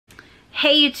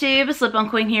Hey YouTube, it's Lip Balm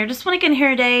Queen here. Just want to get in here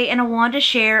today and I wanted to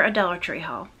share a Dollar Tree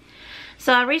haul.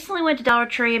 So I recently went to Dollar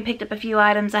Tree and picked up a few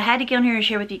items. I had to get on here and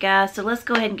share with you guys, so let's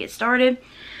go ahead and get started.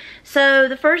 So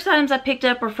the first items I picked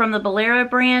up were from the Bolero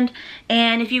brand,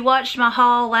 and if you watched my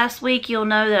haul last week, you'll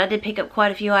know that I did pick up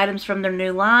quite a few items from their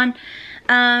new line.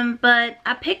 But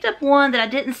I picked up one that I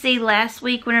didn't see last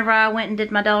week whenever I went and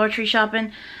did my Dollar Tree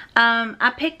shopping.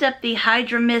 I picked up the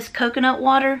Hydra Mist Coconut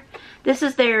Water. This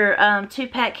is their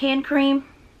 2-pack hand cream,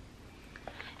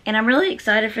 and I'm really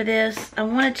excited for this. I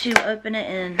wanted to open it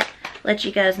and let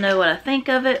you guys know what I think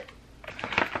of it,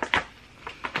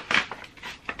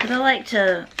 because I like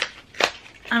to,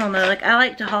 I don't know, like I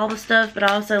like to haul the stuff, but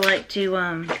I also like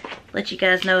to let you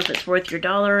guys know if it's worth your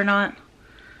dollar or not.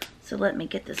 So let me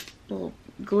get this little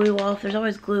glue off. There's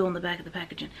always glue on the back of the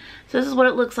packaging. So this is what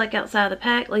it looks like outside the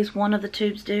pack. At least one of the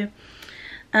tubes do.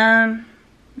 And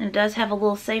it does have a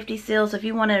little safety seal, so if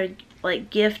you want to like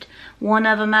gift one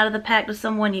of them out of the pack to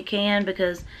someone, you can,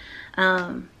 because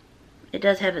it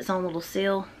does have its own little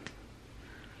seal.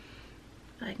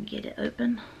 If I can get it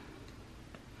open.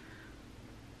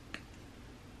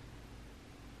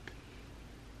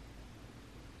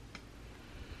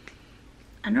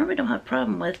 I normally don't have a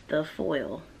problem with the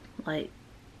foil. Like,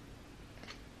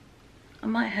 I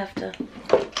might have to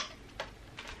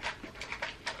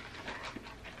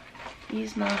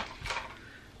use my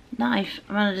knife.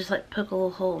 I'm gonna just like poke a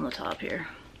little hole in the top here.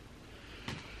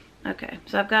 Okay,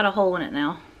 so I've got a hole in it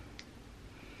now.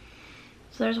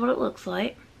 So there's what it looks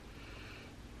like.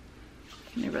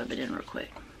 Let me rub it in real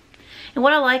quick. And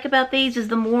what I like about these is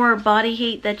the more body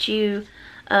heat that you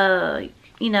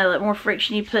know, the more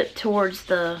friction you put towards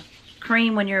the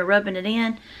cream when you're rubbing it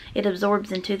in, it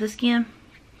absorbs into the skin.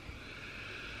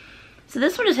 So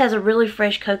this one just has a really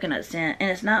fresh coconut scent, and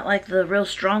it's not like the real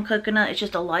strong coconut, it's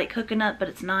just a light coconut, but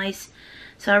it's nice.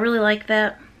 So I really like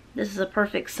that. This is a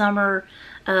perfect summer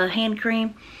hand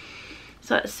cream.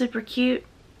 So it's super cute,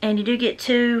 and you do get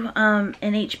 2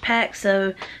 in each pack,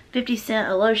 so 50 cents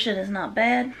a lotion is not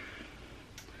bad.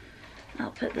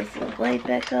 I'll put this little blade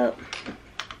back up.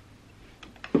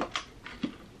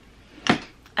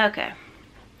 Okay.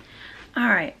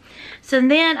 Alright. So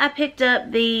then I picked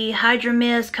up the Hydra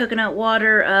Mist Coconut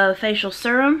Water Facial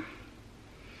Serum.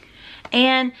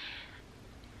 And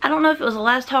I don't know if it was the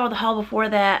last haul or the haul before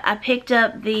that. I picked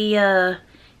up the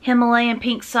Himalayan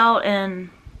Pink Salt and,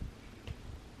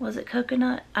 was it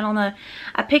coconut? I don't know.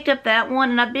 I picked up that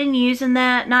one, and I've been using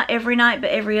that not every night but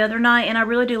every other night, and I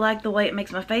really do like the way it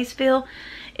makes my face feel.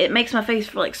 It makes my face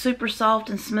feel like super soft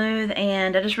and smooth,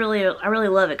 and I really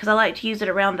love it, because I like to use it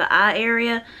around the eye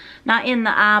area, not in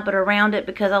the eye but around it,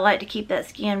 because I like to keep that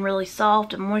skin really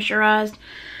soft and moisturized.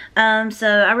 So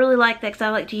I really like that, because I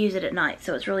like to use it at night,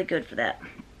 so it's really good for that.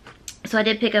 So I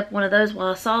did pick up one of those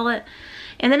while I saw it.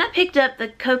 And then I picked up the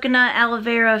Coconut Aloe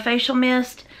Vera Facial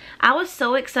Mist. I was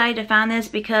so excited to find this,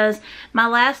 because my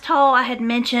last haul I had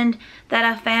mentioned that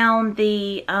I found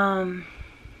the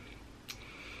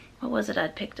what was it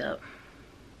I'd picked up?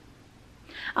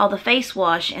 Oh, the face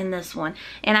wash in this one,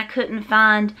 and I couldn't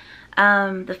find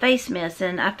the face mist,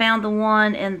 and I found the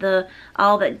one in the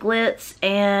All That Glitz,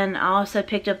 and I also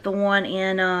picked up the one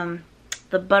in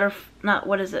the butter, not,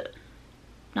 what is it?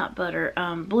 Not butter,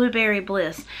 Blueberry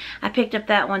Bliss. I picked up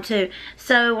that one too.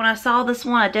 So when I saw this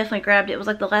one, I definitely grabbed it. It was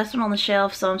like the last one on the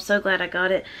shelf, so I'm so glad I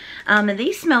got it. And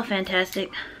these smell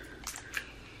fantastic.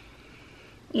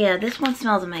 Yeah, this one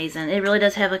smells amazing. It really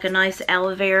does have like a nice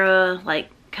aloe vera, like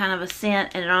kind of a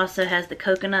scent, and it also has the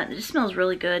coconut. It just smells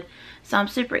really good. So I'm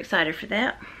super excited for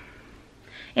that.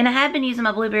 And I have been using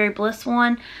my Blueberry Bliss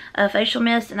one, facial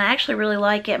mist, and I actually really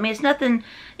like it. I mean, it's nothing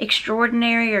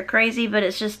extraordinary or crazy, but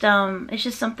it's just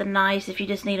something nice if you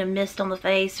just need a mist on the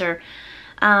face, or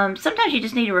sometimes you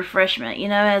just need a refreshment, you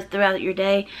know, as throughout your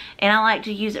day. And I like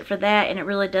to use it for that, and it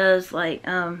really does like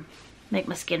make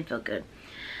my skin feel good.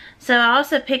 So I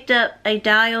also picked up a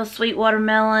Dial Sweet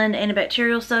Watermelon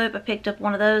Antibacterial Soap. I picked up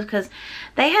one of those because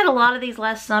they had a lot of these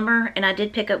last summer, and I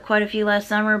did pick up quite a few last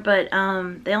summer, but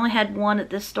they only had one at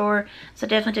this store, so I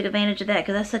definitely took advantage of that,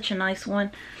 because that's such a nice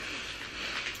one.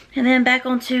 And then back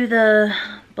onto the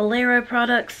Bolero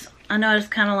products. I know I just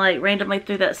kind of like randomly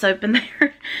threw that soap in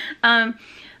there.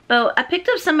 But I picked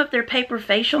up some of their paper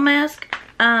facial mask.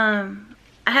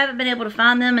 I haven't been able to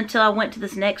find them until I went to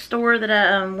this next store that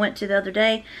I went to the other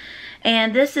day.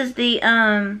 And this is the,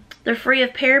 they're free of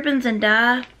parabens and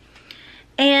dye.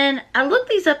 And I looked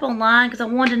these up online because I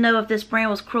wanted to know if this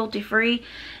brand was cruelty free.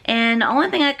 And the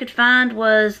only thing I could find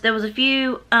was, there was a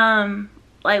few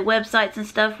like websites and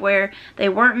stuff where they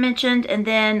weren't mentioned, and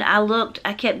then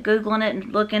I kept Googling it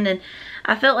and looking, and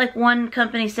I felt like one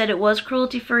company said it was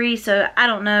cruelty-free, so I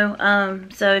don't know.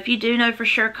 So if you do know for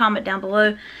sure, comment down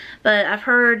below. But I've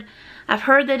heard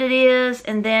that it is,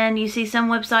 and then you see some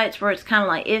websites where it's kind of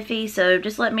like iffy, so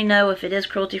just let me know if it is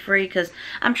cruelty-free, because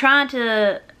I'm trying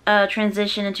to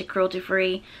transition into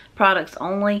cruelty-free products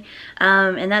only,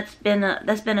 and that's been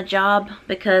a job,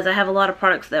 because I have a lot of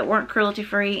products that weren't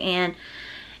cruelty-free, and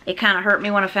it kind of hurt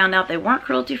me when I found out they weren't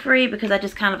cruelty-free, because I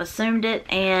just kind of assumed it.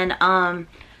 And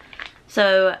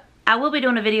so I will be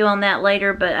doing a video on that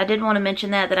later, but I did want to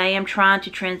mention that I am trying to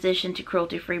transition to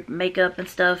cruelty-free makeup and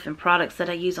stuff and products that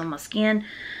I use on my skin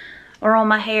or on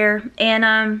my hair.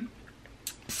 And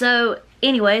so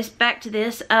anyways, back to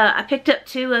this. I picked up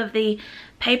 2 of the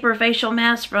paper facial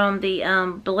masks from the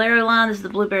Bolero line. This is the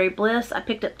Blueberry Bliss. I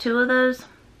picked up 2 of those.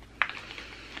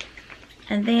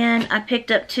 And then I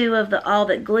picked up 2 of the All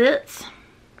That Glitz.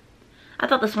 I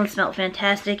thought this one smelled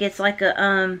fantastic. It's like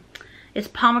a it's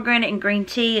pomegranate and green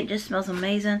tea. It just smells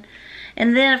amazing.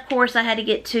 And then, of course, I had to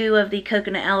get 2 of the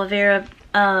coconut aloe vera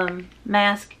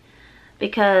mask,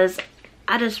 because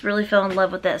I just really fell in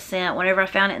love with that scent. Whenever I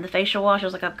found it in the facial wash, I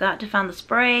was like, I've got to find the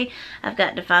spray. I've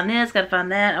got to find this, got to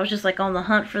find that. I was just like on the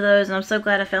hunt for those, and I'm so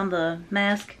glad I found the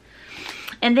mask.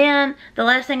 And then the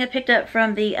last thing I picked up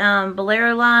from the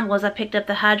Bolero line was I picked up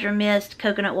the Hydra Mist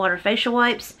Coconut Water Facial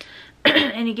Wipes.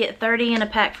 And you get 30 in a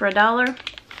pack for $1.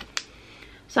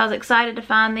 So I was excited to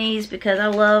find these because I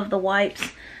love the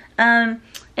wipes. And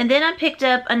then I picked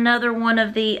up another one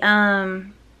of the,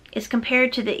 it's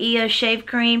compared to the EO Shave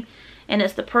Cream. And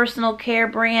it's the Personal Care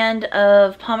brand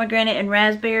of pomegranate and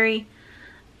raspberry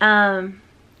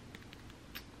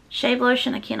shave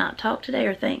lotion. I cannot talk today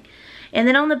or think. And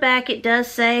then on the back it does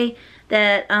say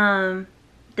that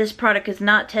this product is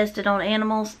not tested on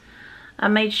animals. I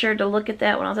made sure to look at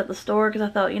that when I was at the store, because I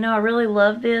thought, you know, I really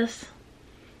love this.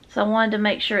 So I wanted to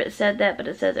make sure it said that, but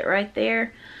it says it right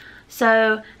there.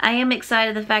 So I am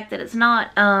excited the fact that it's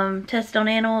not tested on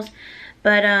animals.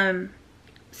 But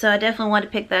so I definitely wanted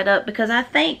to pick that up, because I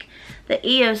think the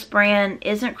EOS brand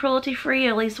isn't cruelty free,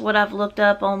 at least what I've looked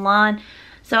up online.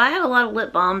 So I have a lot of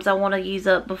lip balms I want to use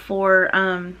up before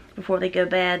they go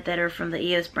bad that are from the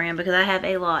EOS brand, because I have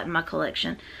a lot in my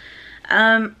collection.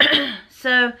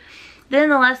 So then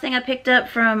the last thing I picked up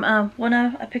from, well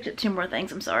no, I picked up 2 more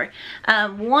things, I'm sorry.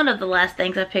 One of the last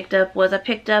things I picked up was I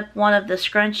picked up one of the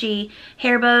scrunchy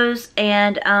hair bows,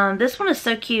 and this one is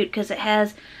so cute because it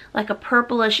has like a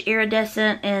purplish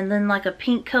iridescent and then like a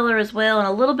pink color as well, and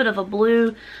a little bit of a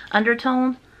blue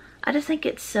undertone. I just think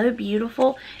it's so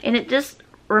beautiful, and it just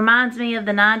reminds me of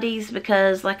the 90s,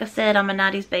 because like I said, I'm a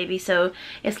 90s baby, so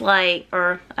it's like,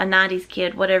 or a 90s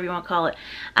kid, whatever you want to call it.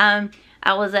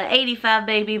 I was an 85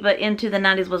 baby, but into the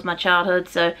 90s was my childhood.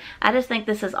 So I just think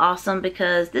this is awesome,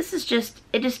 because this is just,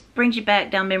 it just brings you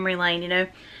back down memory lane, you know.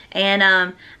 And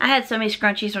I had so many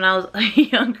scrunchies when I was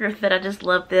younger that I just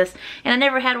loved this. And I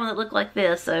never had one that looked like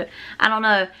this, so I don't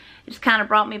know. It just kind of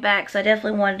brought me back, so I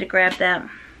definitely wanted to grab that.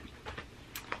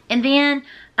 And then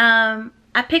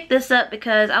I picked this up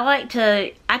because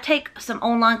I take some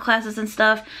online classes and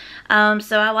stuff.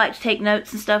 So I like to take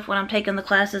notes and stuff when I'm taking the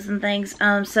classes and things.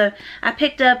 So I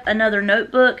picked up another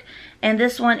notebook, and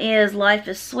this one is Life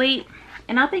is Sweet.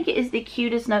 And I think it is the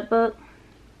cutest notebook.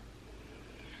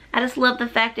 I just love the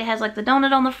fact it has like the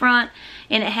donut on the front,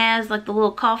 and it has like the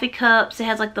little coffee cups. It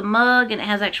has like the mug, and it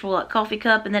has actual like coffee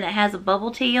cup, and then it has a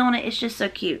bubble tea on it. It's just so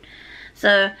cute.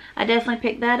 So I definitely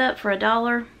picked that up for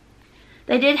 $1.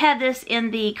 They did have this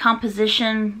in the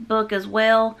composition book as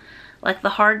well, like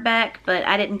the hardback, but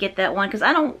I didn't get that one because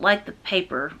I don't like the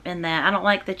paper in that. I don't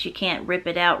like that you can't rip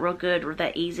it out real good or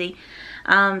that easy.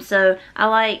 So I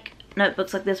like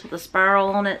notebooks like this with a spiral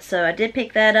on it, so I did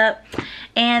pick that up.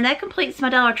 And that completes my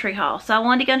Dollar Tree haul. So I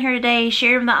wanted to go in here today,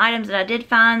 share the items that I did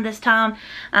find this time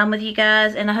with you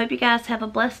guys, and I hope you guys have a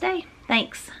blessed day.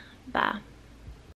 Thanks.